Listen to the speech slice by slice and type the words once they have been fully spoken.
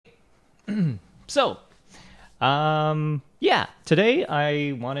So, yeah, today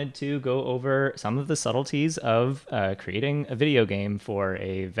I wanted to go over some of the subtleties of creating a video game for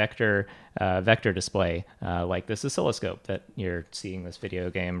a vector display, like this oscilloscope that you're seeing this video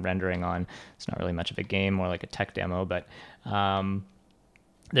game rendering on. It's not really much of a game, more like a tech demo, but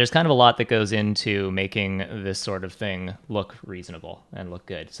there's kind of a lot that goes into making this sort of thing look reasonable and look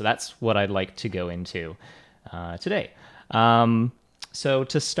good. So that's what I'd like to go into today. So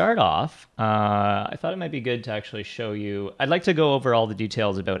to start off, I thought it might be good to actually show you. I'd like to go over all the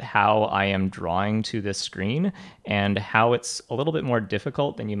details about how I am drawing to this screen and how it's a little bit more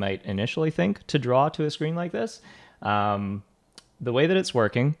difficult than you might initially think to draw to a screen like this. The way that it's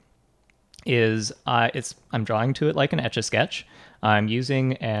working is I'm drawing to it like an Etch-a-Sketch. I'm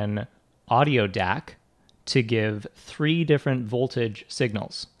using an audio DAC to give 3 different voltage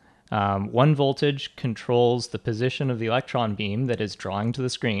signals. One voltage controls the position of the electron beam that is drawing to the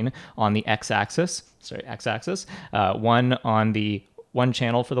screen on the x-axis, one on the one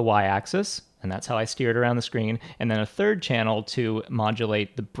channel for the y-axis, and that's how I steer it around the screen, and then a third channel to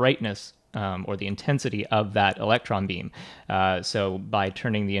modulate the brightness or the intensity of that electron beam. So by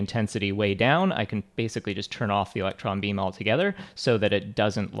turning the intensity way down, I can basically just turn off the electron beam altogether so that it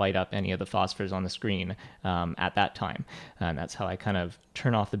doesn't light up any of the phosphors on the screen at that time. And that's how I kind of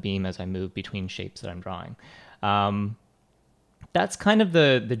turn off the beam as I move between shapes that I'm drawing. That's kind of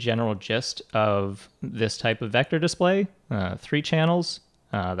the general gist of this type of vector display. 3 channels.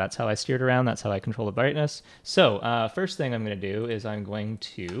 That's how I steer it around. That's how I control the brightness. So first thing I'm going to do is I'm going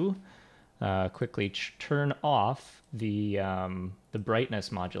to quickly turn off the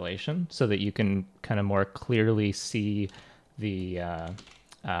brightness modulation so that you can kind of more clearly see the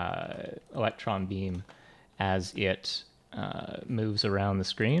electron beam as it moves around the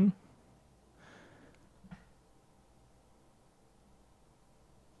screen.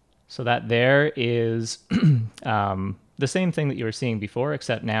 So that there is the same thing that you were seeing before,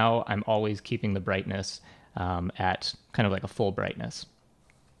 except now I'm always keeping the brightness at kind of like a full brightness.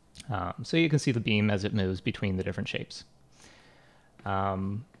 So you can see the beam as it moves between the different shapes.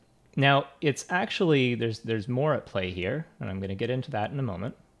 Now, it's actually, there's more at play here, and I'm going to get into that in a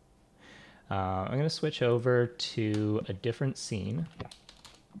moment. I'm going to switch over to a different scene,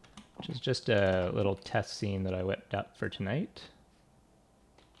 which is just a little test scene that I whipped up for tonight.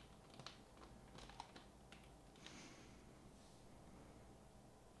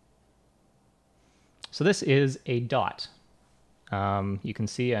 So this is a dot. You can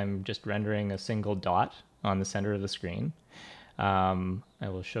see I'm just rendering a single dot on the center of the screen. I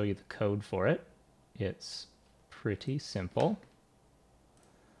will show you the code for it. It's pretty simple.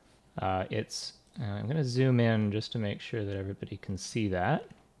 I'm going to zoom in just to make sure that everybody can see that.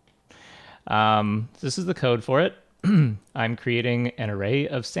 This is the code for it. I'm creating an array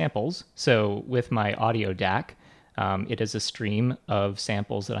of samples. So with my audio DAC, it is a stream of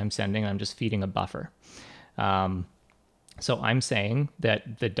samples that I'm sending. I'm just feeding a buffer. So I'm saying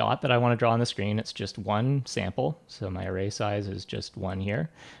that the dot that I want to draw on the screen, it's just one sample. So my array size is just 1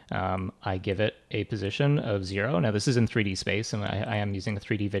 here. I give it a position of 0. Now this is in 3D space, and I am using a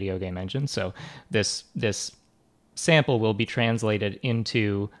 3D video game engine. So this sample will be translated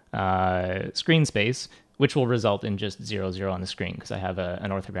into screen space, which will result in just 0, 0 on the screen because I have an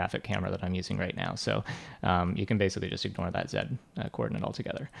orthographic camera that I'm using right now. So you can basically just ignore that Z coordinate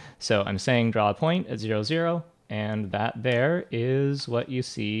altogether. So I'm saying draw a point at 0, 0. And that there is what you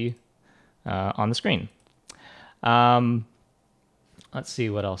see on the screen. Let's see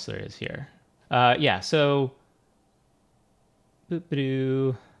what else there is here. Yeah, so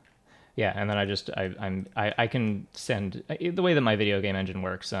yeah, and then I can send the way that my video game engine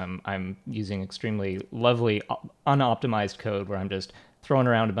works. I'm using extremely lovely unoptimized code where I'm just throwing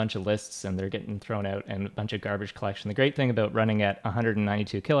around a bunch of lists and they're getting thrown out and a bunch of garbage collection. The great thing about running at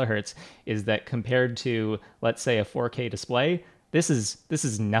 192 kilohertz is that compared to, let's say, a 4K display, this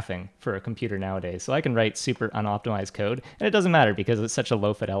is nothing for a computer nowadays. So I can write super unoptimized code, and it doesn't matter because it's such a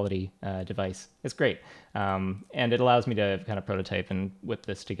low fidelity device. It's great. And it allows me to kind of prototype and whip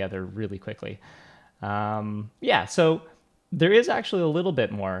this together really quickly. Yeah, so there is actually a little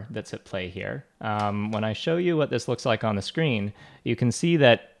bit more that's at play here. When I show you what this looks like on the screen, you can see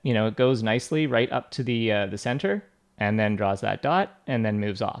that it goes nicely right up to the center, and then draws that dot, and then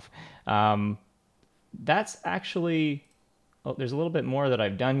moves off. That's actually, there's a little bit more that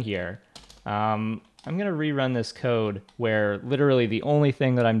I've done here. I'm going to rerun this code where literally the only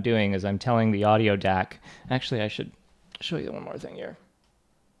thing that I'm doing is I'm telling the audio DAC. Actually, I should show you one more thing here.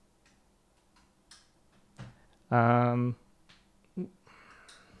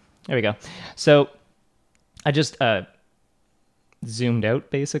 There we go. So I just zoomed out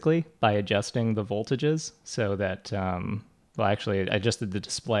basically by adjusting the voltages so that, well, actually, I adjusted the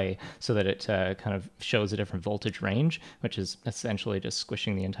display so that it kind of shows a different voltage range, which is essentially just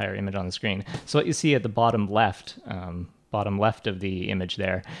squishing the entire image on the screen. So what you see at the bottom left of the image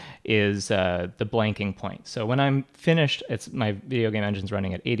there is the blanking point. So when I'm finished, my video game engine's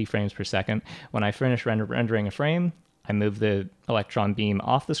running at 80 frames per second. When I finish rendering a frame, I move the electron beam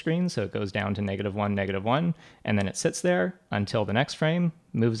off the screen, so it goes down to -1, -1, and then it sits there until the next frame,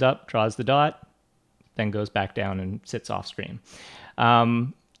 moves up, draws the dot, then goes back down and sits off screen.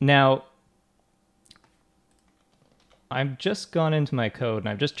 Now, I've just gone into my code and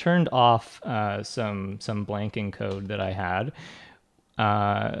I've just turned off some blanking code that I had.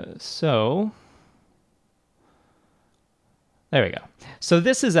 So there we go. So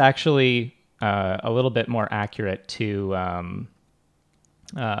this is actually a little bit more accurate to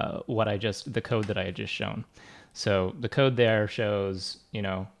the code that I had just shown. So the code there shows,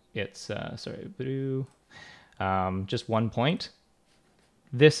 it's just 1 point.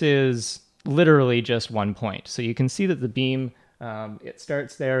 This is literally just 1 point. So you can see that the beam, it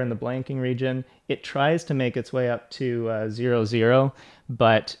starts there in the blanking region. It tries to make its way up to 0, 0,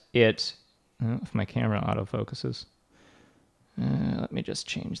 but if my camera autofocuses, let me just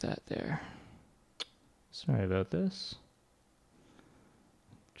change that there. Sorry about this.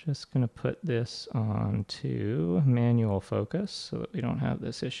 Just going to put this on to manual focus so that we don't have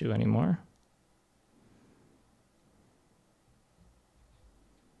this issue anymore.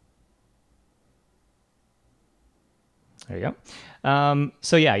 There you go.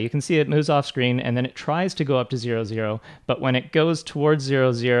 So yeah, you can see it moves off screen and then it tries to go up to 0, 0, but when it goes towards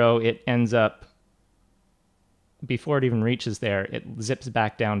 0, 0, it ends up, before it even reaches there, it zips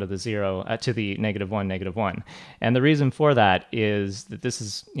back down to the to the -1, -1. And the reason for that is that this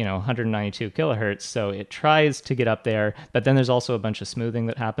is, 192 kilohertz, so it tries to get up there, but then there's also a bunch of smoothing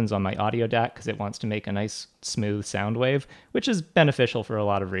that happens on my audio DAC because it wants to make a nice smooth sound wave, which is beneficial for a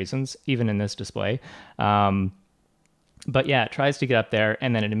lot of reasons, even in this display. But yeah, it tries to get up there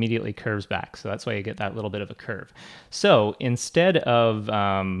and then it immediately curves back. So that's why you get that little bit of a curve. So instead of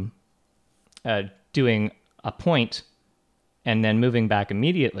doing a point and then moving back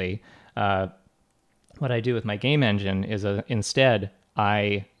immediately, what I do with my game engine is instead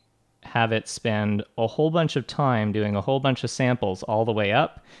I have it spend a whole bunch of time doing a whole bunch of samples all the way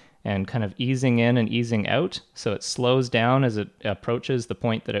up and kind of easing in and easing out. So it slows down as it approaches the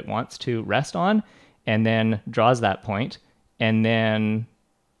point that it wants to rest on, and then draws that point, and then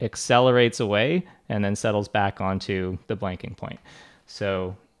accelerates away, and then settles back onto the blanking point.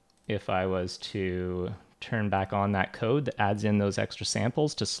 So if I was to turn back on that code that adds in those extra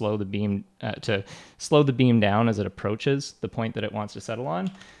samples to slow the beam down as it approaches the point that it wants to settle on,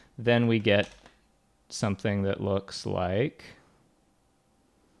 then we get something that looks like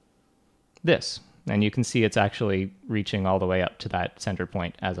this. And you can see it's actually reaching all the way up to that center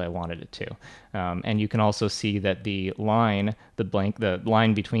point as I wanted it to. And you can also see that the line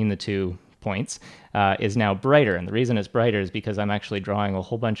between the 2 points is now brighter. And the reason it's brighter is because I'm actually drawing a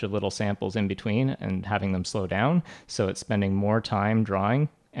whole bunch of little samples in between and having them slow down. So it's spending more time drawing.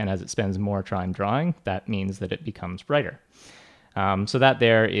 And as it spends more time drawing, that means that it becomes brighter. So that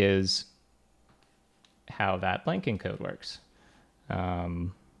there is how that blanking code works.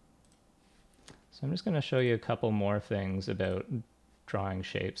 So I'm just going to show you a couple more things about drawing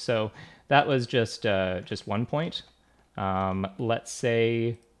shapes. So that was just 1 point. Let's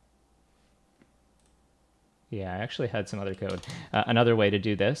say, yeah, I actually had some other code. Another way to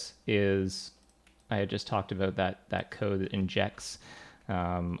do this is, I had just talked about that code that injects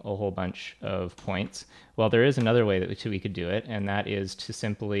a whole bunch of points. Well, there is another way that we could do it, and that is to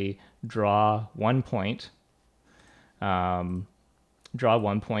simply draw 1 point, over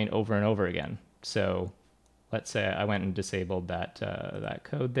and over again. So let's say I went and disabled that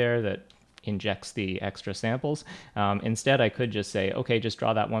code there that injects the extra samples. Instead, I could just say, okay, just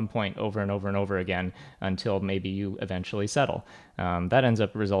draw that 1 point over and over and over again until maybe you eventually settle. That ends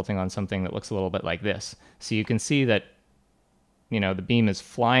up resulting on something that looks a little bit like this. So you can see that, the beam is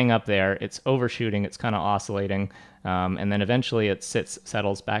flying up there, it's overshooting, it's kind of oscillating, and then eventually it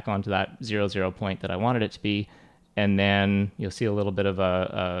settles back onto that 0, 0 point that I wanted it to be, and then you'll see a little bit of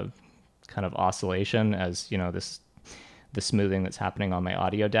a kind of oscillation as, the smoothing that's happening on my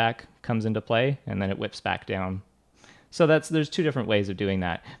audio DAC comes into play, and then it whips back down. So there's 2 different ways of doing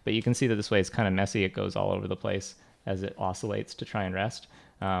that, but you can see that this way is kind of messy. It goes all over the place as it oscillates to try and rest.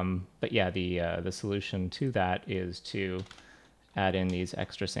 But yeah, the solution to that is to add in these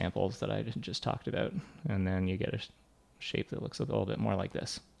extra samples that I just talked about, and then you get a shape that looks a little bit more like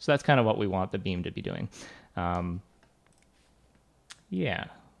this. So that's kind of what we want the beam to be doing. yeah.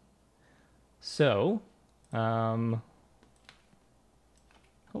 So, hopefully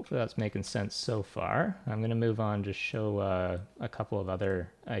that's making sense so far. I'm going to move on to show a couple of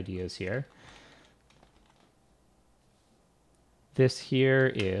other ideas here. This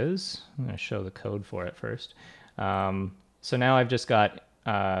here is, I'm going to show the code for it first. So now I've just got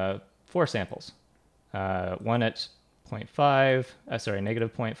 4 samples. One at 0.5, sorry,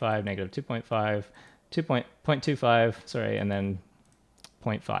 negative 0.5, negative 2.5, 2.25, sorry, and then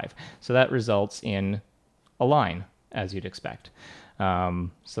 0.5. So that results in a line, as you'd expect.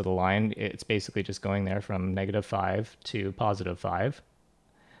 So the line, it's basically just going there from negative 5 to positive 5.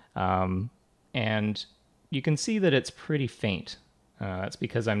 And you can see that it's pretty faint. That's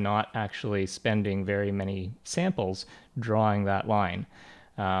because I'm not actually spending very many samples drawing that line.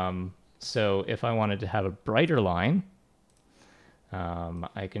 So if I wanted to have a brighter line,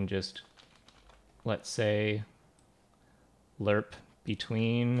 I can just, let's say, lerp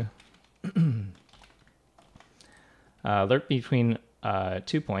between 2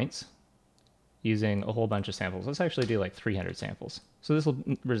 points using a whole bunch of samples. Let's actually do like 300 samples. So this will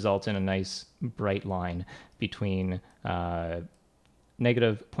result in a nice bright line between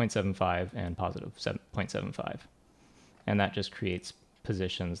negative 0.75 and positive 0.75. And that just creates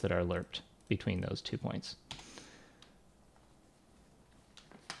positions that are lerped between those 2 points.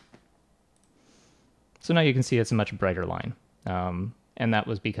 So now you can see it's a much brighter line. And that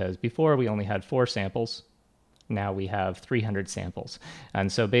was because before we only had 4 samples. Now we have 300 samples. And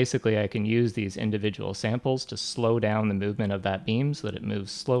so basically I can use these individual samples to slow down the movement of that beam so that it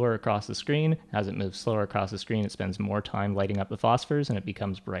moves slower across the screen. As it moves slower across the screen, it spends more time lighting up the phosphors and it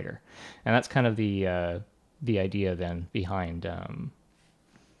becomes brighter. And that's kind of the idea then behind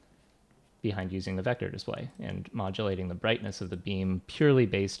using the vector display and modulating the brightness of the beam purely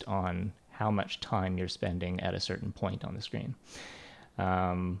based on how much time you're spending at a certain point on the screen.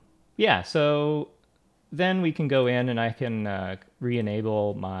 Yeah, so then we can go in and I can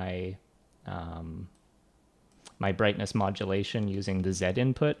re-enable my my brightness modulation using the Z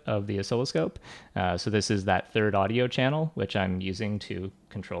input of the oscilloscope. So this is that third audio channel, which I'm using to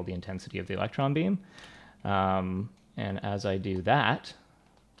control the intensity of the electron beam. And as I do that,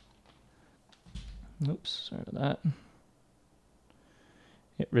 oops, sorry about that,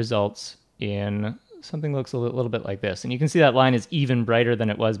 it results in something that looks a little bit like this. And you can see that line is even brighter than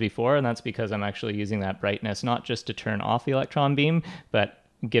it was before, and that's because I'm actually using that brightness not just to turn off the electron beam, but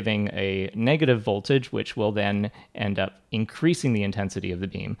giving a negative voltage, which will then end up increasing the intensity of the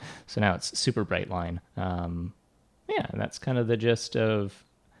beam. So now it's a super bright line. Yeah, and that's kind of the gist of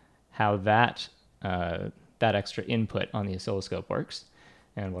how that extra input on the oscilloscope works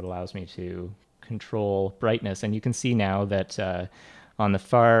and what allows me to control brightness. And you can see now that on the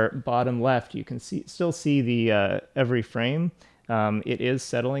far bottom left, you can still see the every frame. It is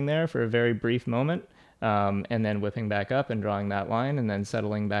settling there for a very brief moment, and then whipping back up and drawing that line, and then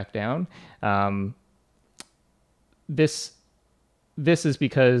settling back down. This is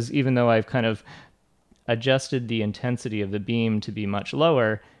because even though I've kind of adjusted the intensity of the beam to be much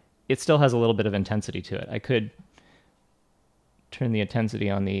lower, it still has a little bit of intensity to it. I could turn the intensity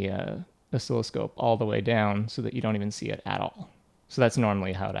on the oscilloscope all the way down so that you don't even see it at all. So that's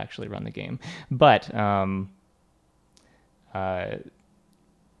normally how I'd actually run the game. But the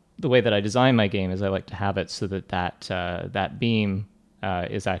way that I design my game is I like to have it so that that beam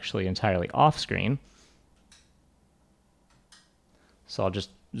is actually entirely off screen. So I'll just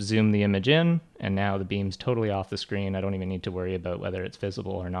zoom the image in, and now the beam's totally off the screen. I don't even need to worry about whether it's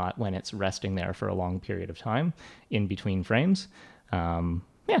visible or not when it's resting there for a long period of time in between frames.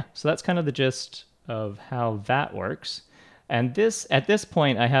 Yeah, so that's kind of the gist of how that works. And at this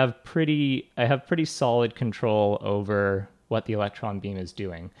point, I have pretty solid control over what the electron beam is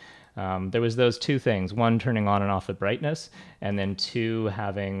doing. There was those 2 things: 1, turning on and off the brightness, and then 2,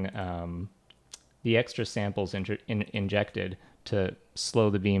 having the extra samples injected to slow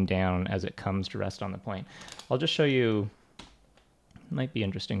the beam down as it comes to rest on the point. I'll just show you. It might be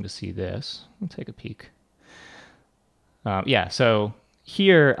interesting to see this. Let's take a peek. Yeah, so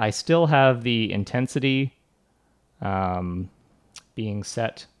here I still have the intensity being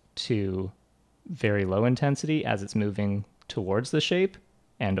set to very low intensity as it's moving towards the shape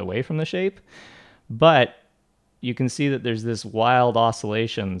and away from the shape. But you can see that there's this wild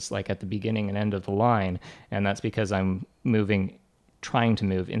oscillations like at the beginning and end of the line, and that's because I'm trying to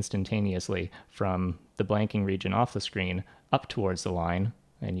move instantaneously from the blanking region off the screen up towards the line.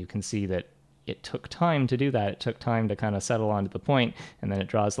 And you can see that it took time to do that. It took time to kind of settle onto the point, and then it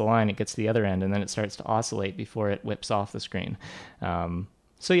draws the line, it gets to the other end, and then it starts to oscillate before it whips off the screen.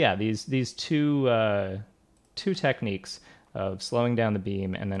 So yeah, these two techniques of slowing down the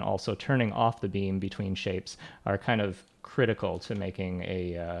beam and then also turning off the beam between shapes are kind of critical to making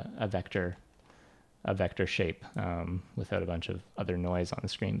a vector shape without a bunch of other noise on the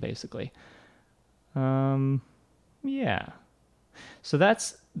screen, basically. Yeah. So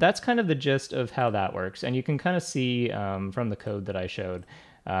that's kind of the gist of how that works. And you can kind of see from the code that I showed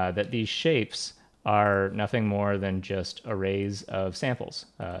that these shapes are nothing more than just arrays of samples,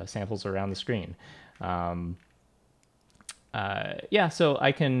 samples around the screen. Yeah, so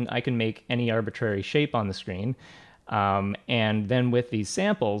I can make any arbitrary shape on the screen. And then with these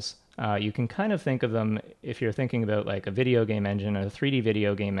samples, you can kind of think of them, if you're thinking about like a video game engine, a 3D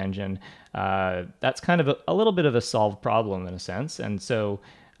video game engine, that's kind of a little bit of a solved problem in a sense. And so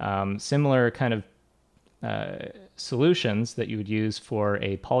similar kind of solutions that you would use for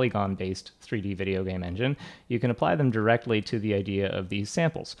a polygon-based 3D video game engine, you can apply them directly to the idea of these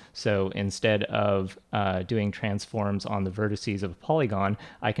samples. So instead of doing transforms on the vertices of a polygon,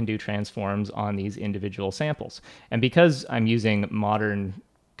 I can do transforms on these individual samples. And because I'm using modern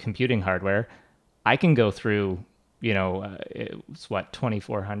computing hardware, I can go through, you know, it's what,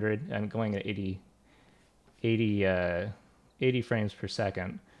 2400? I'm going at 80 frames per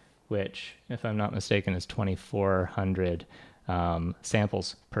second, which, if I'm not mistaken, is 2400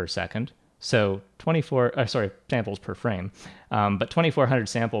 samples per second. So samples per frame. But 2400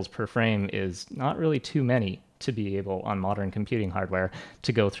 samples per frame is not really too many to be able, on modern computing hardware,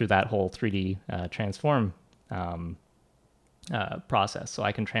 to go through that whole 3D transform process. So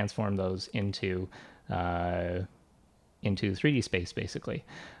I can transform those into 3D space, basically.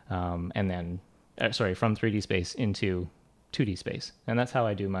 And then, from 3D space into 2D space. And that's how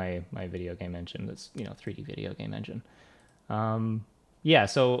I do my video game engine. That's, 3D video game engine. Yeah,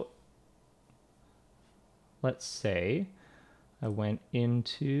 so let's say I went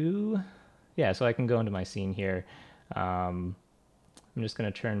into, so I can go into my scene here. I'm just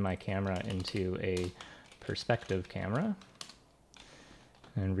going to turn my camera into a perspective camera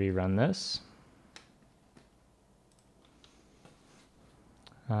and rerun this.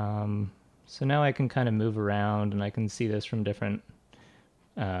 So now I can kind of move around and I can see this from different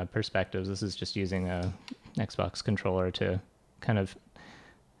perspectives. This is just using a Xbox controller to kind of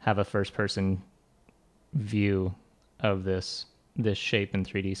have a first-person view of this shape in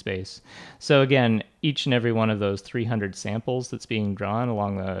 3D space. So again, each and every one of those 300 samples that's being drawn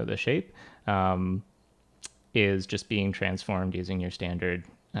along the shape is just being transformed using your standard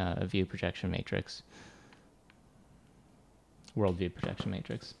view projection matrix, world view projection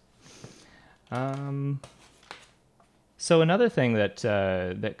matrix. So another thing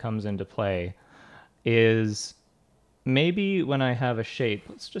that comes into play is maybe when I have a shape,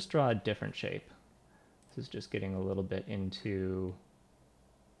 let's just draw a different shape. This is just getting a little bit into,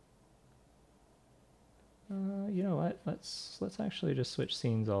 you know what? Let's actually just switch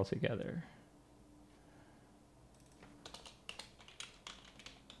scenes altogether.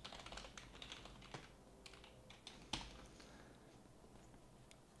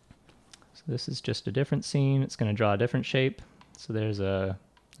 So this is just a different scene. It's going to draw a different shape. So there's a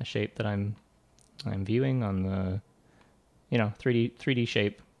shape that I'm viewing on the 3D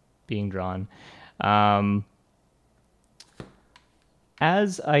shape being drawn.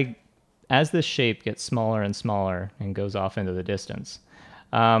 As this shape gets smaller and smaller and goes off into the distance,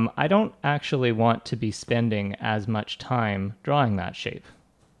 I don't actually want to be spending as much time drawing that shape.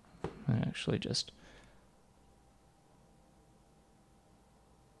 I actually just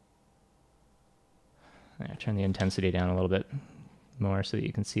turn the intensity down a little bit more so that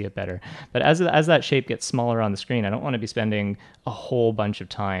you can see it better. But as that shape gets smaller on the screen, I don't want to be spending a whole bunch of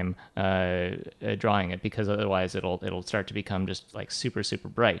time drawing it, because otherwise it'll start to become just like super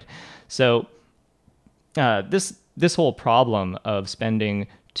bright. So this whole problem of spending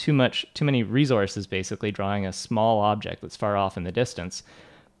too many resources basically drawing a small object that's far off in the distance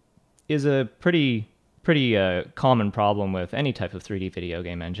is a pretty common problem with any type of 3D video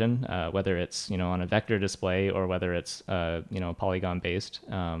game engine, whether it's on a vector display or whether it's polygon-based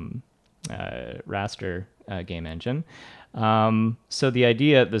raster game engine. So the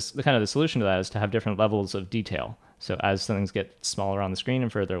idea, the solution to that is to have different levels of detail. So as things get smaller on the screen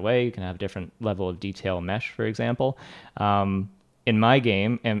and further away, you can have different level of detail mesh, for example. In my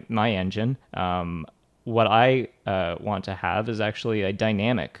game and my engine, what I want to have is actually a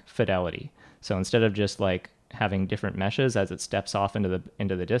dynamic fidelity. So instead of just like having different meshes as it steps off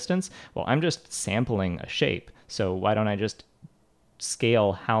into the distance, well, I'm just sampling a shape. So why don't I just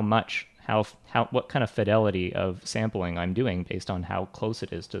scale what kind of fidelity of sampling I'm doing based on how close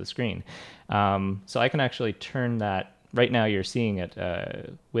it is to the screen? So I can actually turn that. Right now you're seeing it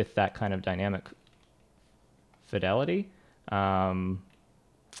with that kind of dynamic fidelity. I'm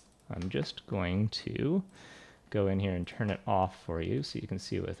just going to go in here and turn it off for you so you can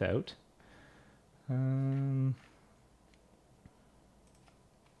see without.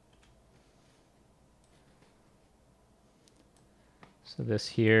 So this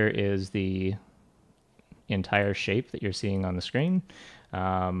here is the entire shape that you're seeing on the screen.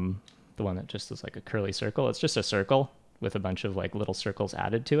 The one that just is like a curly circle. It's just a circle with a bunch of like little circles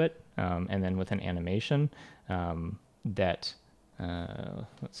added to it, and then with an animation that,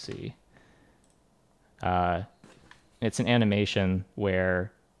 let's see, it's an animation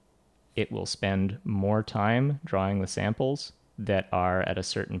where it will spend more time drawing the samples that are at a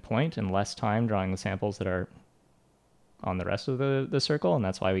certain point and less time drawing the samples that are on the rest of the circle, and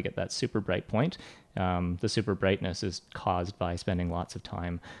that's why we get that super bright point. The super brightness is caused by spending lots of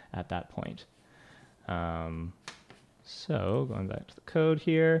time at that point. So going back to the code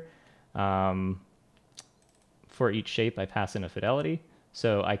here, for each shape I pass in a fidelity.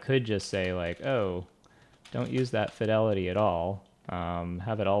 So I could just say like, oh, don't use that fidelity at all.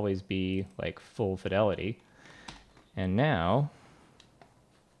 Have it always be like full fidelity. And now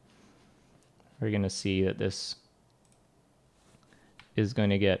we're going to see that this is going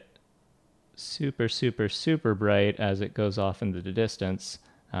to get super, super, super bright as it goes off into the distance,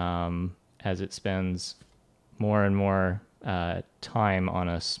 as it spends more and more time on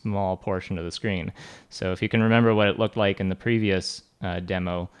a small portion of the screen. So if you can remember what it looked like in the previous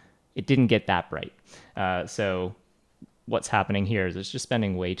demo, it didn't get that bright. So what's happening here is it's just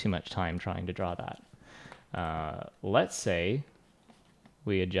spending way too much time trying to draw that. Let's say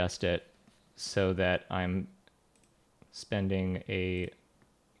we adjust it so that I'm spending a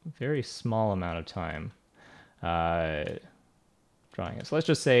very small amount of time drawing it. So let's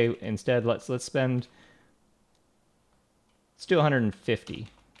just say instead let's do 150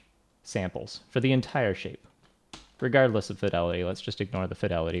 samples for the entire shape, regardless of fidelity. Let's just ignore the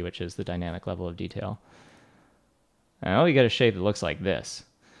fidelity, which is the dynamic level of detail. Now we get a shape that looks like this.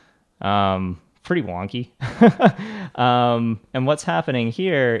 Pretty wonky. And what's happening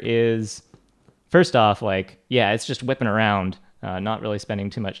here is, first off, like, yeah, it's just whipping around, not really spending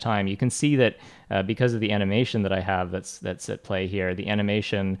too much time. You can see that because of the animation that I have that's at play here, the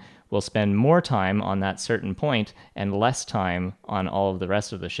animation will spend more time on that certain point and less time on all of the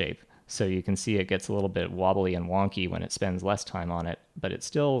rest of the shape. So you can see it gets a little bit wobbly and wonky when it spends less time on it, but it's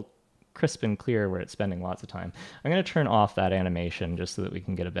still crisp and clear where it's spending lots of time. I'm going to turn off that animation just so that we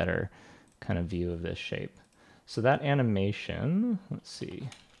can get a better kind of view of this shape. So that animation, let's see.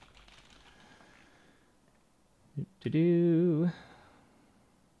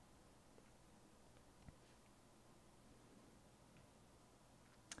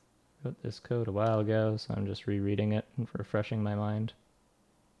 Wrote this code a while ago, so I'm just rereading it and refreshing my mind.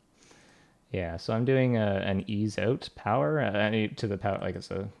 Yeah, so I'm doing an ease out power to the power, like it's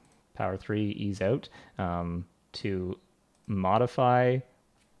a power 3 ease out, to modify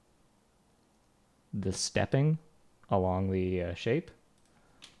the stepping along the shape.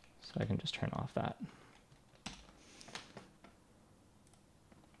 So I can just turn off that.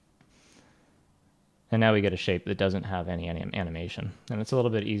 And now we get a shape that doesn't have any animation. And it's a little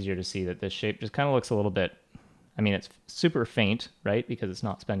bit easier to see that this shape just kind of looks a little bit, I mean, it's super faint, right? Because it's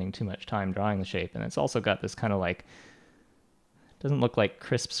not spending too much time drawing the shape. And it's also got this kind of like, doesn't look like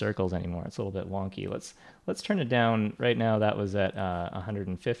crisp circles anymore. It's a little bit wonky. Let's turn it down. Right now that was at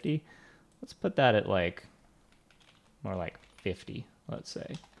 150. Let's put that at like, more like 50, let's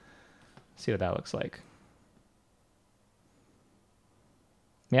say. See what that looks like.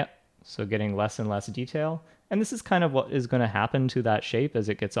 Yep. So getting less and less detail. And this is kind of what is going to happen to that shape as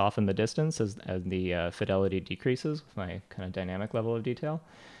it gets off in the distance, as the fidelity decreases with my kind of dynamic level of detail.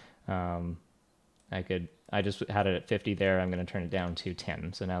 I just had it at 50 there. I'm going to turn it down to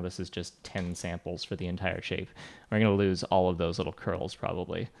 10. So now this is just 10 samples for the entire shape. We're going to lose all of those little curls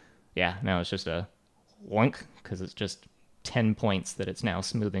probably. Yeah, now it's just a wonk because it's just 10 points that it's now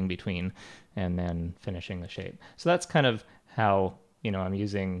smoothing between and then finishing the shape. So that's kind of how, you know, I'm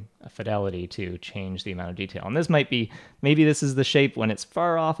using a fidelity to change the amount of detail. And this might be, maybe this is the shape when it's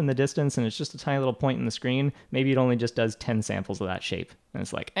far off in the distance and it's just a tiny little point in the screen. Maybe it only just does 10 samples of that shape. And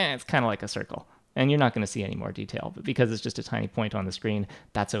it's like, it's kind of like a circle. And you're not going to see any more detail. But because it's just a tiny point on the screen,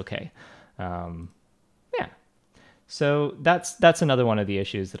 that's okay. Yeah. So that's another one of the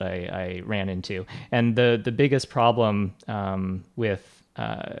issues that I ran into. And the biggest problem with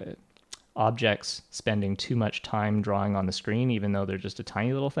objects spending too much time drawing on the screen, even though they're just a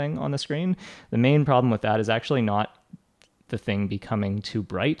tiny little thing on the screen, the main problem with that is actually not the thing becoming too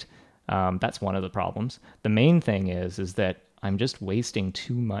bright. That's one of the problems. The main thing is that I'm just wasting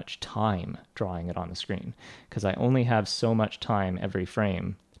too much time drawing it on the screen because I only have so much time every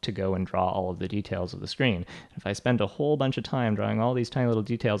frame to go and draw all of the details of the screen. If I spend a whole bunch of time drawing all these tiny little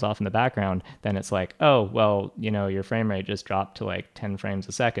details off in the background, then it's like, oh, well, you know, your frame rate just dropped to like 10 frames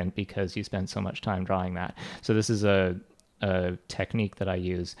a second because you spent so much time drawing that. So this is a technique that I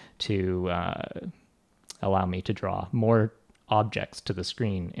use to allow me to draw more objects to the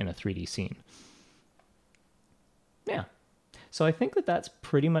screen in a 3D scene. Yeah. So I think that that's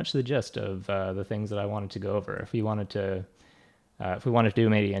pretty much the gist of the things that I wanted to go over. If we wanted to do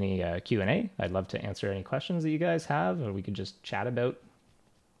maybe any Q&A, I'd love to answer any questions that you guys have, or we could just chat about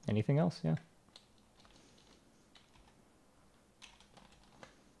anything else. Yeah.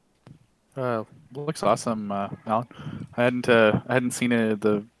 Looks awesome, Alan. I hadn't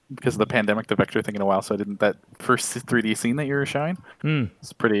seen because of the pandemic, the vector thing in a while, so I didn't. That first 3D scene that you were showing,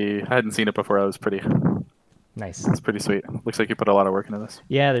 it's pretty. I hadn't seen it before. It's pretty nice. It's pretty sweet. Looks like you put a lot of work into this.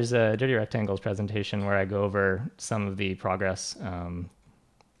 Yeah, there's a Dirty Rectangles presentation where I go over some of the progress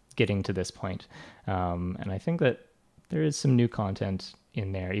getting to this point, and I think that there is some new content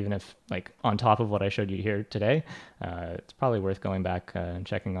in there, even if like on top of what I showed you here today. It's probably worth going back and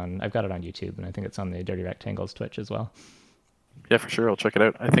checking on. I've got it on YouTube, and I think it's on the Dirty Rectangles Twitch as well. Yeah, for sure. I'll check it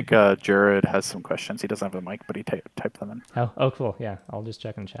out. I think Jared has some questions. He doesn't have a mic, but he typed them in. Oh, cool. Yeah, I'll just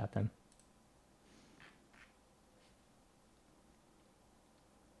check in chat then.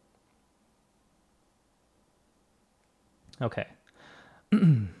 Okay.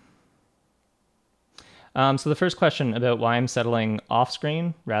 So the first question about why I'm settling off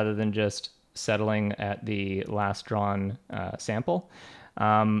screen rather than just settling at the last drawn sample.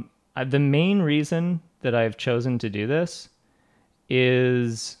 The main reason that I've chosen to do this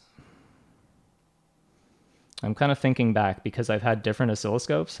is I'm kind of thinking back because I've had different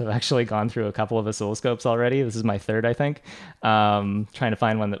oscilloscopes. I've actually gone through a couple of oscilloscopes already. This is my third, I think, trying to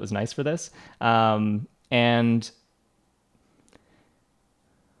find one that was nice for this. And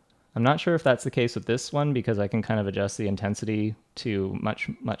I'm not sure if that's the case with this one because I can kind of adjust the intensity to much,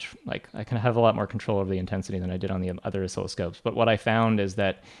 like I can have a lot more control over the intensity than I did on the other oscilloscopes. But what I found is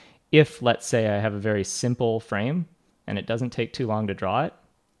that if, let's say, I have a very simple frame and it doesn't take too long to draw it,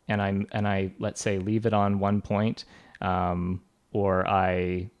 and I let's say leave it on 1 point, or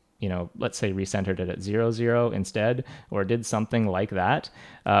I, you know, let's say recentered it at 0, 0 instead, or did something like that,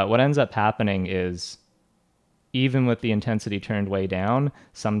 what ends up happening is, even with the intensity turned way down,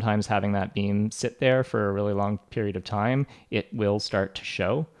 sometimes having that beam sit there for a really long period of time, it will start to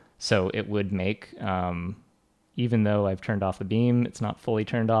show. So it would make, even though I've turned off the beam, it's not fully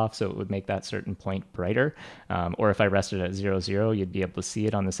turned off, so it would make that certain point brighter. Or if I rested at 0, 0, you'd be able to see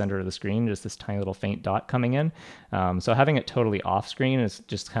it on the center of the screen, just this tiny little faint dot coming in. So having it totally off screen is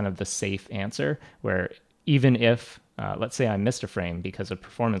just kind of the safe answer, where even if, let's say I missed a frame because of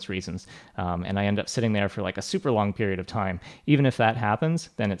performance reasons, and I end up sitting there for like a super long period of time, even if that happens,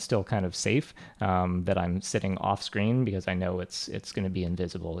 then it's still kind of safe that I'm sitting off screen because I know it's going to be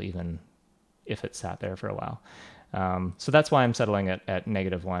invisible even if it sat there for a while. So that's why I'm settling it at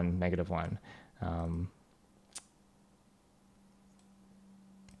 -1, -1.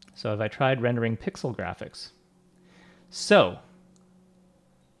 So have I tried rendering pixel graphics? So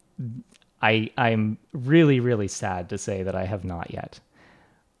I'm really, really sad to say that I have not yet.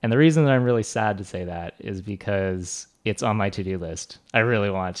 And the reason that I'm really sad to say that is because it's on my to-do list. I really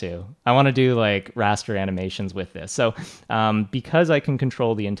want to. I want to do like raster animations with this. So because I can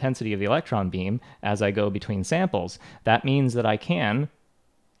control the intensity of the electron beam as I go between samples, that means that I can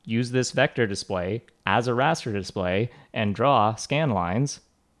use this vector display as a raster display and draw scan lines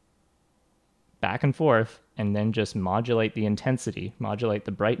back and forth, and then just modulate the intensity, modulate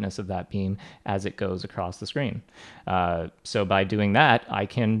the brightness of that beam as it goes across the screen. So by doing that, I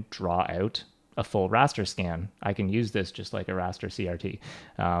can draw out a full raster scan. I can use this just like a raster CRT.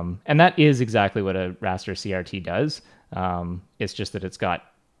 And that is exactly what a raster CRT does. It's just that it's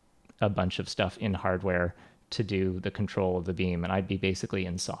got a bunch of stuff in hardware to do the control of the beam, and I'd be basically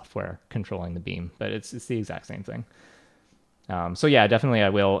in software controlling the beam, but it's the exact same thing. So yeah, definitely I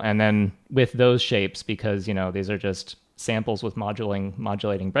will. And then with those shapes, because, you know, these are just samples with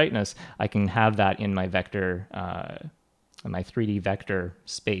modulating brightness, I can have that in my vector, my 3D vector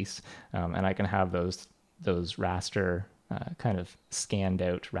space, and I can have those raster kind of scanned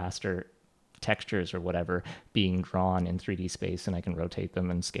out raster textures or whatever being drawn in 3D space, and I can rotate them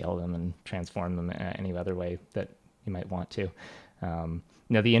and scale them and transform them any other way that you might want to.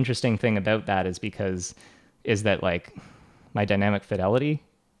 Now, the interesting thing about that is that like my dynamic fidelity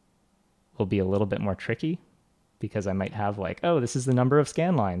will be a little bit more tricky because I might have like, oh, this is the number of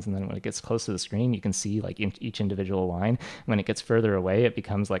scan lines. And then when it gets close to the screen, you can see like each individual line. When it gets further away, it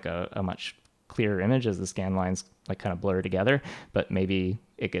becomes like a much clearer image as the scan lines like kind of blur together, but maybe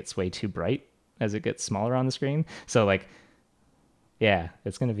it gets way too bright as it gets smaller on the screen. So like, yeah,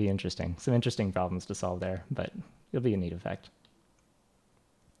 it's going to be interesting. Some interesting problems to solve there, but it'll be a neat effect.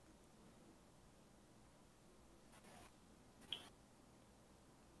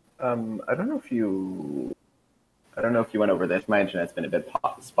 I don't know if you went over this. My internet's been a bit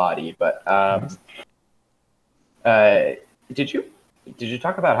spotty, but did you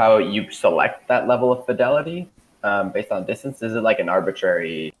talk about how you select that level of fidelity based on distance? Is it like an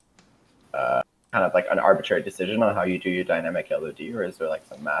arbitrary kind of like an arbitrary decision on how you do your dynamic LOD, or is there like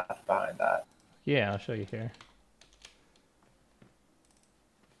some math behind that? Yeah, I'll show you here.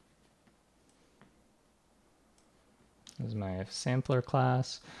 This is my sampler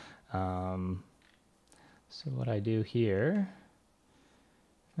class. So what I do here,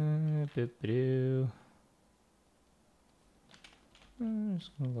 I'm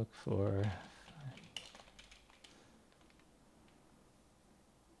just gonna look for.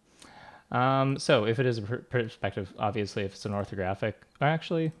 So if it is a perspective, obviously if it's an orthographic, or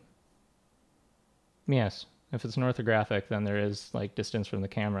actually, yes, if it's an orthographic, then there is like distance from the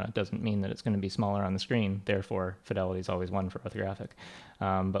camera. It doesn't mean that it's going to be smaller on the screen. Therefore, fidelity is always 1 for orthographic.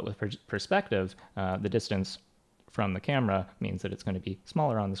 But with perspective, the distance from the camera means that it's going to be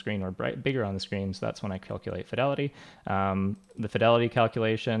smaller on the screen or bigger on the screen. So that's when I calculate fidelity. The fidelity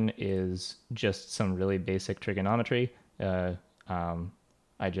calculation is just some really basic trigonometry. I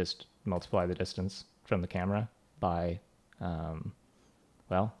just multiply the distance from the camera by,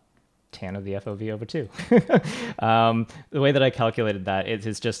 well, tan of the FOV over 2. The way that I calculated that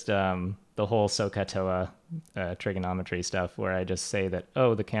is just the whole SOHCAHTOA trigonometry stuff, where I just say that,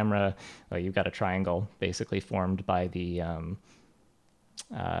 oh, the camera, you've got a triangle basically formed by the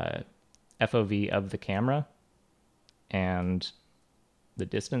FOV of the camera and the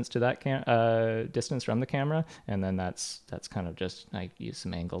distance to that distance from the camera, and then that's kind of just, I use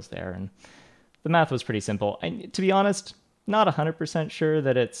some angles there, and the math was pretty simple. To be honest, not 100% sure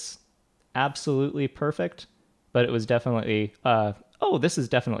that it's absolutely perfect, but it was definitely oh, this is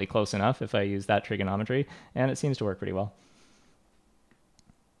definitely close enough if I use that trigonometry, and it seems to work pretty well.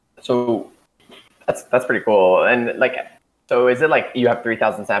 So that's pretty cool. And like, so is it like you have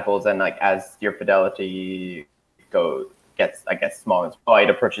 3,000 samples, and like as your fidelity gets, I guess, smaller and smaller, it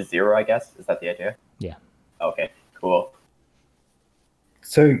approaches 0, I guess? Is that the idea? Yeah. Okay, cool.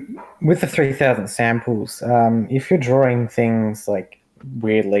 So with the 3,000 samples, if you're drawing things like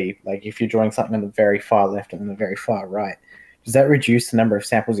weirdly, like if you're drawing something on the very far left and the very far right, does that reduce the number of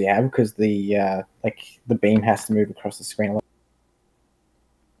samples you have because the beam has to move across the screen a lot?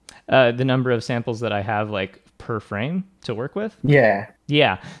 The number of samples that I have like per frame to work with? Yeah.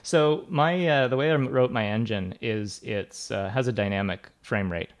 Yeah. So my the way I wrote my engine is it's has a dynamic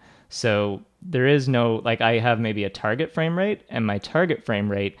frame rate. So there is no, like, I have maybe a target frame rate, and my target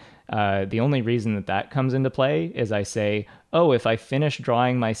frame rate, the only reason that comes into play is I say, oh, if I finish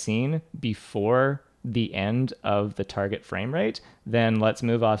drawing my scene before the end of the target frame rate, then let's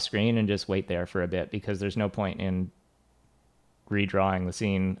move off screen and just wait there for a bit, because there's no point in redrawing the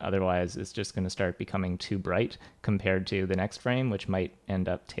scene. Otherwise, it's just going to start becoming too bright compared to the next frame, which might end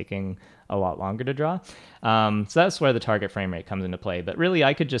up taking a lot longer to draw. So that's where the target frame rate comes into play. But really,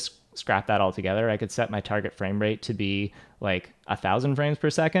 I could just scrap that altogether. I could set my target frame rate to be like 1,000 frames per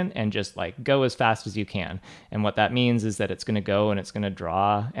second and just like go as fast as you can. And what that means is that it's going to go and it's going to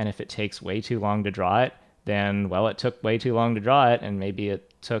draw. And if it takes way too long to draw it, then, well, it took way too long to draw it. And maybe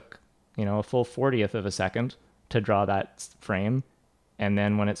it took, a full 40th of a second to draw that frame. And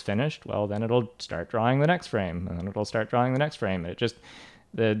then when it's finished, well, then it'll start drawing the next frame, and then it'll start drawing the next frame.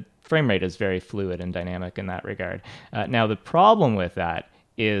 The frame rate is very fluid and dynamic in that regard. Now, the problem with that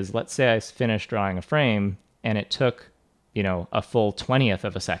is, let's say I finished drawing a frame and it took, a full 20th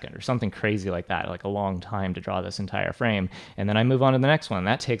of a second or something crazy like that, like a long time to draw this entire frame. And then I move on to the next one.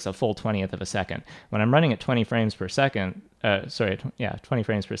 That takes a full 20th of a second. When I'm running at 20 frames per second, 20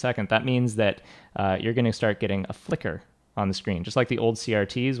 frames per second, that means that you're going to start getting a flicker on the screen. Just like the old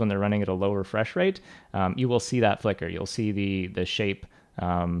CRTs, when they're running at a low refresh rate, you will see that flicker. You'll see the shape,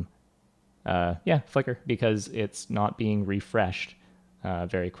 flicker, because it's not being refreshed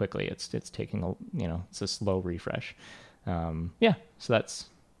very quickly. It's taking it's a slow refresh. So that's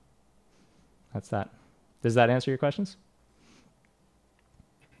that. Does that answer your questions?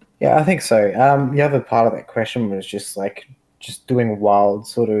 Yeah, I think so. The other part of that question was just doing wild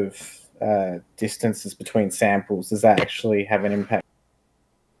sort of distances between samples. Does that actually have an impact?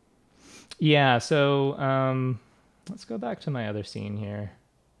 Yeah. So let's go back to my other scene here.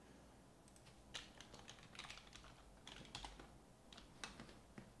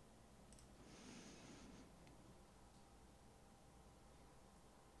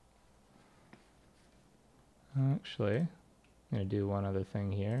 Actually, I'm going to do one other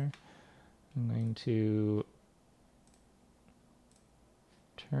thing here. I'm going to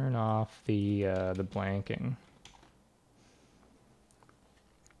turn off the blanking.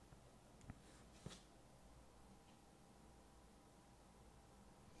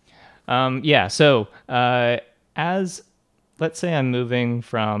 Yeah, so as, let's say I'm moving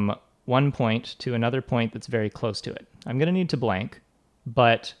from one point to another point that's very close to it. I'm going to need to blank,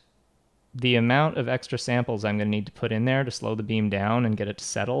 but the amount of extra samples I'm going to need to put in there to slow the beam down and get it to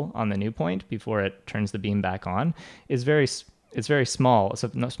settle on the new point before it turns the beam back on is very small. It's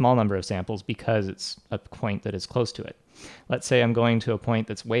a small number of samples because it's a point that is close to it. Let's say I'm going to a point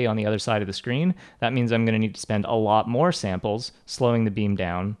that's way on the other side of the screen. That means I'm going to need to spend a lot more samples slowing the beam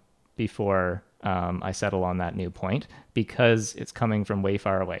down before I settle on that new point because it's coming from way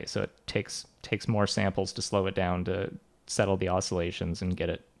far away. So it takes more samples to slow it down to settle the oscillations and get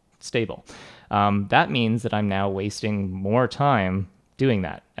it stable. That means that I'm now wasting more time doing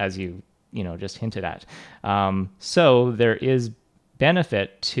that, as you just hinted at. So there is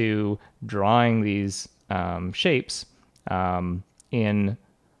benefit to drawing these shapes in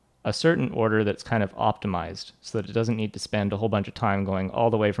a certain order that's kind of optimized so that it doesn't need to spend a whole bunch of time going all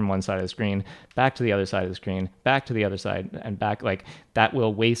the way from one side of the screen, back to the other side of the screen, back to the other side, and back. Like, that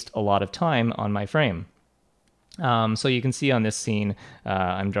will waste a lot of time on my frame. So you can see on this scene,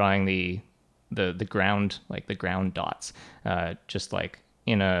 I'm drawing the ground, like the ground dots, just like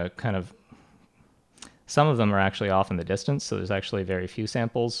in a kind of, some of them are actually off in the distance, so there's actually very few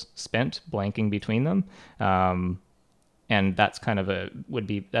samples spent blanking between them. And that's kind of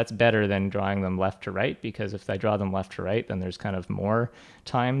that's better than drawing them left to right, because if I draw them left to right, then there's kind of more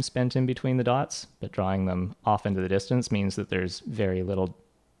time spent in between the dots, but drawing them off into the distance means that there's very little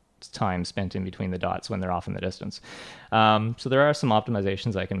time spent in between the dots when they're off in the distance. So there are some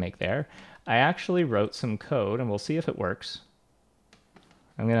optimizations I can make there. I actually wrote some code, and we'll see if it works.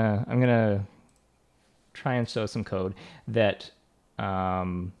 I'm gonna try and show some code that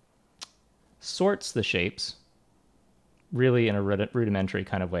sorts the shapes really in a rudimentary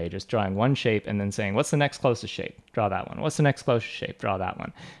kind of way, just drawing one shape and then saying, what's the next closest shape? Draw that one. What's the next closest shape? Draw that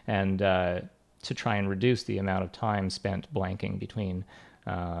one. And to try and reduce the amount of time spent blanking between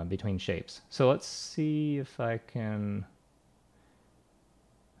shapes. So let's see if I can,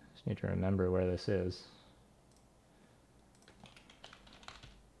 just need to remember where this is.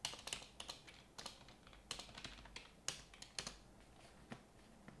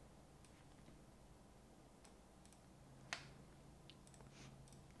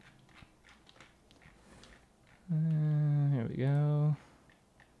 Here we go.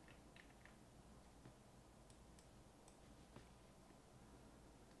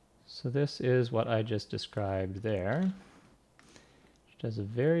 So this is what I just described there, which does a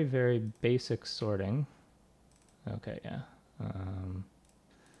very, very basic sorting. Okay, yeah.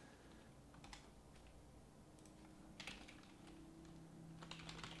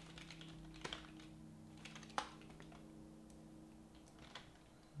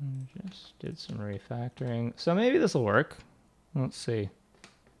 Just did some refactoring. So maybe this will work. Let's see.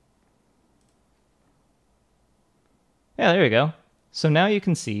 Yeah, there we go. So now you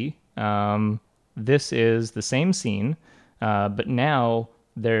can see this is the same scene, but now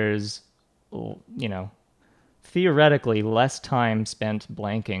there's, theoretically less time spent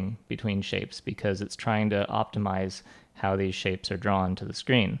blanking between shapes because it's trying to optimize how these shapes are drawn to the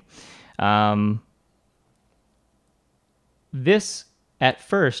screen. This, at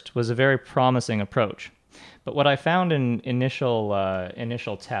first, was a very promising approach. But what I found in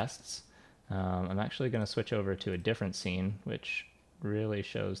initial tests, I'm actually going to switch over to a different scene, which really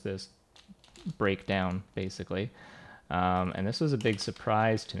shows this breakdown, basically. And this was a big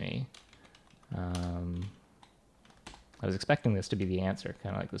surprise to me. I was expecting this to be the answer,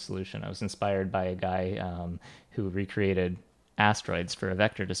 kind of like the solution. I was inspired by a guy who recreated asteroids for a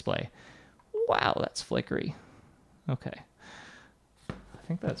vector display. Wow, that's flickery. Okay.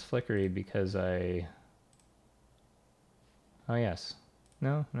 I think that's flickery because oh yes.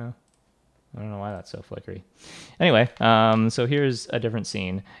 No. I don't know why that's so flickery. Anyway, so here's a different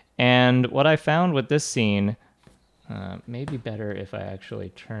scene. And what I found with this scene, may be better if I actually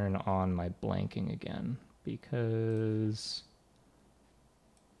turn on my blanking again, because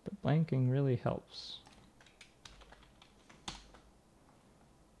the blanking really helps.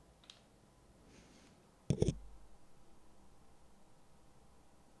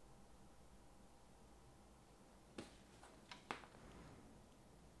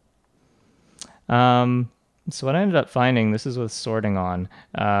 So what I ended up finding, this is with sorting on.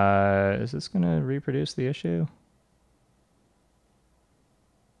 Is this going to reproduce the issue?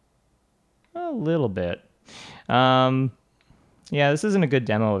 A little bit. Yeah, this isn't a good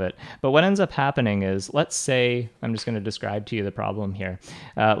demo of it. But what ends up happening is, let's say, I'm just going to describe to you the problem here.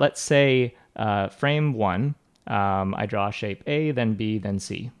 Let's say frame 1, I draw shape A, then B, then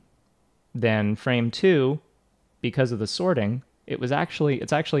C. Then frame 2, because of the sorting, it's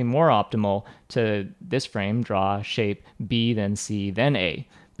actually more optimal to this frame draw shape B, then C, then A,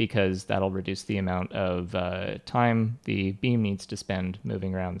 because that'll reduce the amount of time the beam needs to spend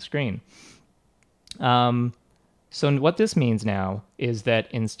moving around the screen. So what this means now is that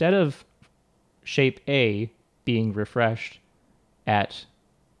instead of shape A being refreshed at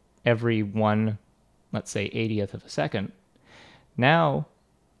every one, let's say 80th of a second, now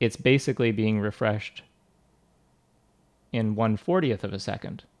it's basically being refreshed in 1/40th of a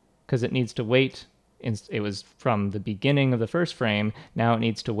second, because it needs to wait. It was from the beginning of the first frame, now it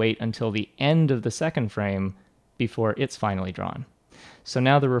needs to wait until the end of the second frame before it's finally drawn. So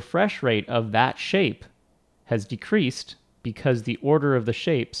now the refresh rate of that shape has decreased because the order of the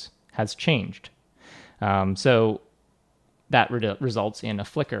shapes has changed. So that results in a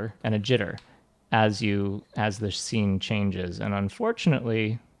flicker and a jitter as the scene changes. And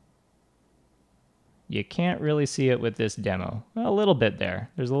unfortunately, you can't really see it with this demo. A little bit there.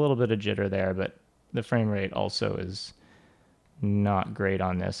 There's a little bit of jitter there, but the frame rate also is not great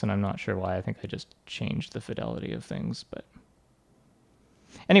on this, and I'm not sure why. I think I just changed the fidelity of things, but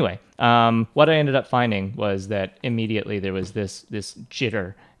anyway, what I ended up finding was that immediately there was this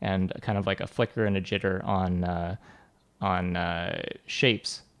jitter and kind of like a flicker and a jitter on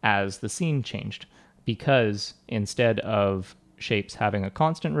shapes as the scene changed, because instead of shapes having a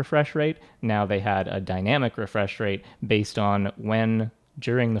constant refresh rate, now they had a dynamic refresh rate based on when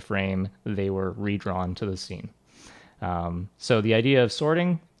during the frame they were redrawn to the scene. So the idea of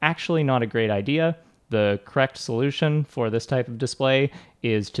sorting, actually not a great idea. The correct solution for this type of display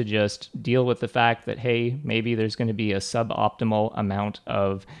is to just deal with the fact that, hey, maybe there's going to be a suboptimal amount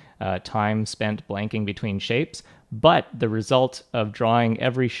of time spent blanking between shapes, but the result of drawing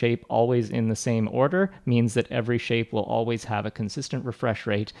every shape always in the same order means that every shape will always have a consistent refresh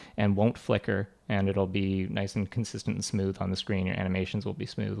rate and won't flicker, and it'll be nice and consistent and smooth on the screen. Your animations will be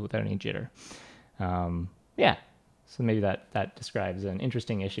smooth without any jitter. Yeah. So maybe that describes an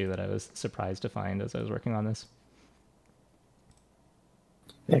interesting issue that I was surprised to find as I was working on this.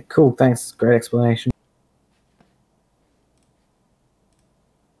 Yeah, cool. Thanks. Great explanation.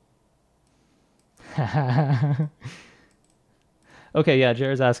 Okay, yeah,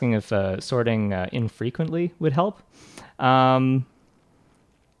 Jared's asking if sorting infrequently would help.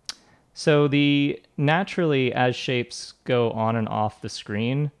 So naturally, as shapes go on and off the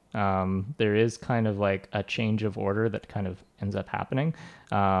screen, there is kind of like a change of order that kind of ends up happening,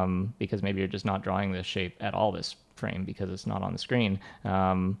 because maybe you're just not drawing this shape at all this frame because it's not on the screen.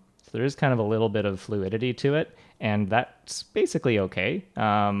 So there is kind of a little bit of fluidity to it, and that's basically okay.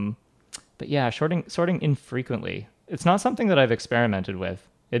 But yeah, sorting infrequently, it's not something that I've experimented with.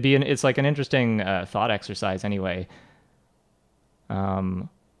 It's like an interesting thought exercise anyway.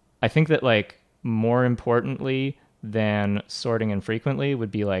 I think that, like, more importantly than sorting infrequently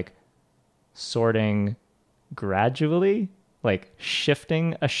would be like sorting gradually, like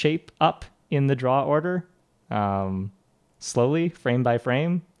shifting a shape up in the draw order, slowly, frame by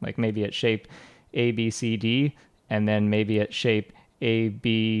frame, like maybe at shape A, B, C, D, and then maybe at shape A,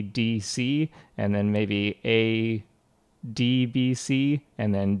 B, D, C, and then maybe A, D, B, C,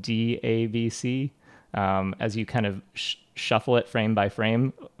 and then D, A, B, C, as you kind of shuffle it frame by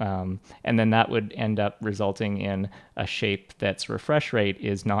frame, and then that would end up resulting in a shape that's refresh rate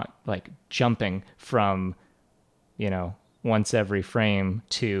is not like jumping from, once every frame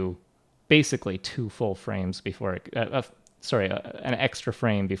to basically 2 full frames before it, an extra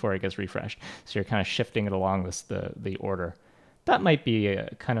frame before it gets refreshed. So you're kind of shifting it along the order. That might be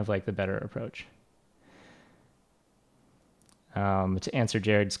kind of like the better approach. To answer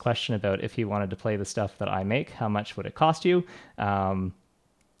Jared's question about if he wanted to play the stuff that I make, how much would it cost you?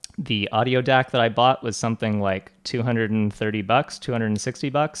 The audio DAC that I bought was something like $230,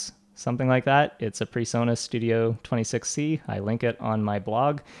 $260, something like that. It's a PreSonus Studio 26C. I link it on my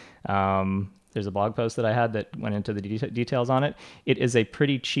blog. There's a blog post that I had that went into the details on it. It is a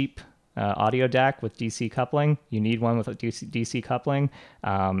pretty cheap audio DAC with DC coupling. You need one with a DC coupling,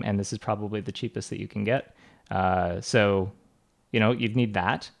 and this is probably the cheapest that you can get. So you'd need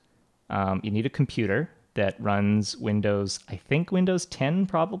that. You need a computer that runs Windows, I think Windows 10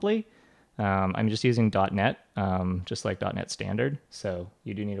 probably. I'm just using .NET, just like .NET Standard. So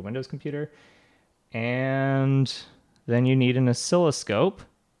you do need a Windows computer. And then you need an oscilloscope.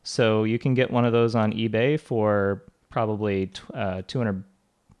 So you can get one of those on eBay for probably 200,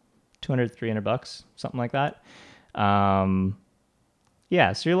 $300, something like that.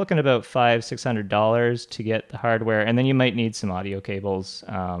 Yeah, so you're looking at about $500-$600 to get the hardware, and then you might need some audio cables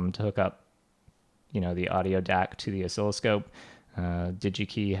to hook up, the audio DAC to the oscilloscope.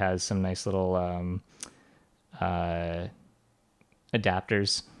 DigiKey has some nice little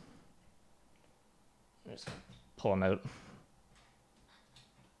adapters. Just pull them out.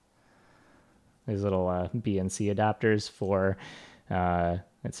 These little BNC adapters for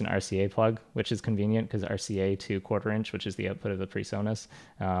it's an RCA plug, which is convenient because RCA to 1/4 inch, which is the output of the PreSonus,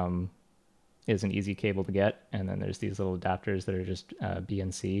 is an easy cable to get. And then there's these little adapters that are just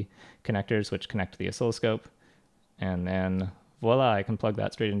BNC connectors, which connect to the oscilloscope. And then voila, I can plug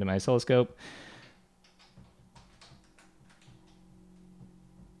that straight into my oscilloscope.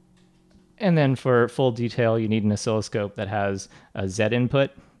 And then for full detail, you need an oscilloscope that has a Z input,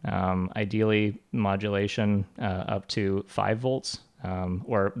 ideally modulation up to 5 volts,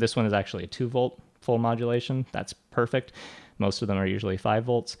 or this one is actually a 2-volt full modulation. That's perfect. Most of them are usually 5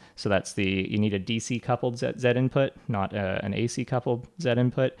 volts. So you need a DC coupled Z input, not an AC coupled Z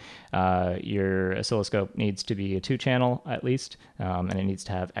input. Your oscilloscope needs to be a 2-channel at least, and it needs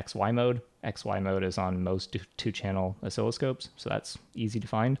to have XY mode. XY mode is on most 2-channel oscilloscopes, so that's easy to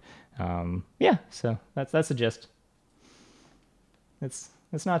find. Yeah, so that's the gist. It's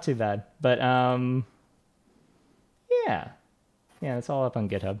not too bad, but yeah, it's all up on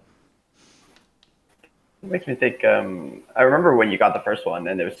GitHub. It makes me think, I remember when you got the first one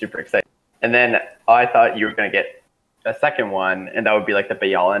and it was super exciting. And then I thought you were going to get a second one and that would be like the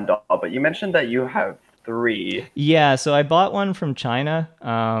be all end all, but you mentioned that you have 3. Yeah, so I bought one from China,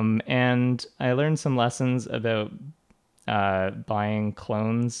 and I learned some lessons about buying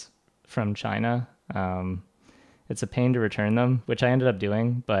clones from China. It's a pain to return them, which I ended up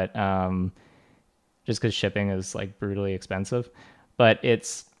doing, but just because shipping is like brutally expensive. But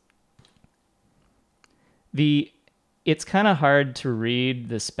it's kind of hard to read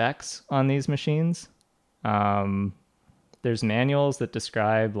the specs on these machines. There's manuals that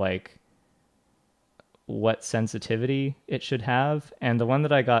describe like what sensitivity it should have, and the one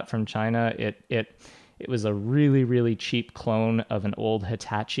that I got from China, it was a really, really cheap clone of an old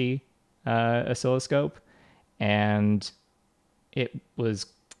Hitachi oscilloscope, and it was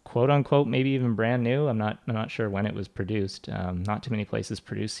quote unquote maybe even brand new. I'm not sure when it was produced. Not too many places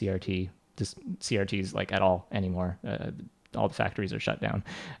produce CRTs like at all anymore. All the factories are shut down.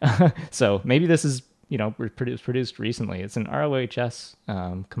 So maybe this is produced recently. It's an ROHS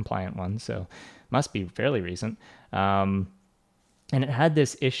compliant one, so must be fairly recent. And it had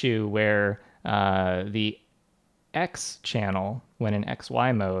this issue where the X channel, when in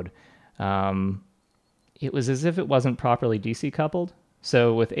XY mode, it was as if it wasn't properly DC coupled.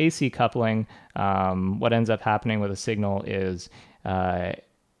 So with AC coupling, what ends up happening with a signal is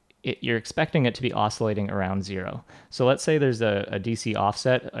you're expecting it to be oscillating around 0. So let's say there's a DC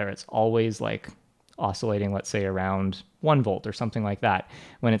offset, or it's always like oscillating, let's say around 1 volt or something like that.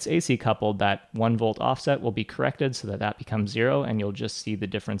 When it's AC coupled, that 1 volt offset will be corrected so that becomes 0, and you'll just see the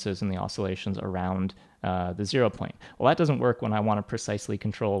differences in the oscillations around the 0 point. Well, that doesn't work when I want to precisely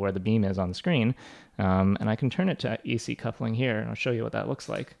control where the beam is on the screen. And I can turn it to AC coupling here, and I'll show you what that looks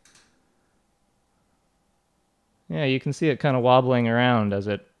like. Yeah, you can see it kind of wobbling around as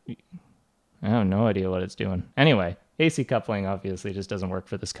it... I have no idea what it's doing. Anyway, AC coupling obviously just doesn't work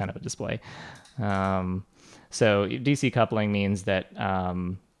for this kind of a display. So DC coupling means that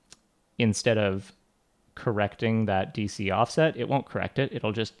instead of correcting that DC offset, it won't correct it.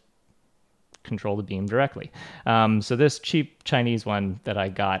 It'll just control the beam directly. So this cheap Chinese one that I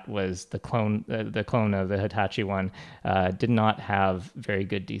got was the clone of the Hitachi one. Did not have very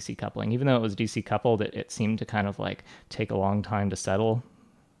good DC coupling. Even though it was DC coupled, it seemed to kind of like take a long time to settle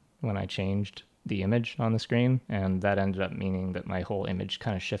when I changed the image on the screen, and that ended up meaning that my whole image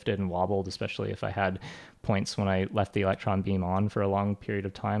kind of shifted and wobbled, especially if I had points when I left the electron beam on for a long period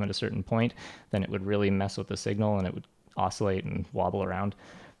of time at a certain point, then it would really mess with the signal and it would oscillate and wobble around.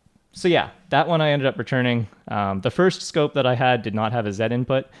 So yeah, that one I ended up returning. The first scope that I had did not have a Z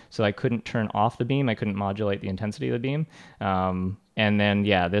input, so I couldn't turn off the beam. I couldn't modulate the intensity of the beam. And then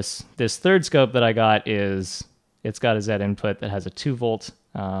yeah, this third scope that I got it's got a Z input that has a 2 volt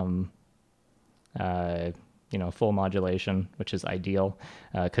full modulation, which is ideal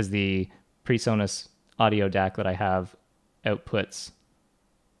because the PreSonus audio DAC that I have outputs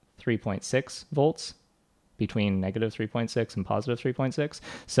 3.6 volts between negative 3.6 and positive 3.6.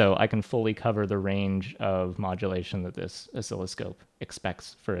 So I can fully cover the range of modulation that this oscilloscope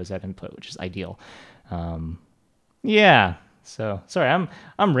expects for a Z input, which is ideal. Yeah. So sorry,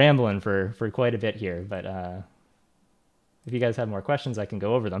 I'm rambling for quite a bit here, but if you guys have more questions, I can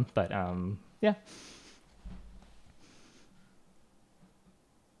go over them. But yeah.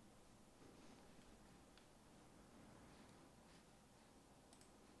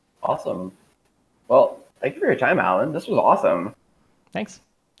 Awesome. Well, thank you for your time, Alan. This was awesome. Thanks.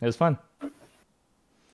 It was fun.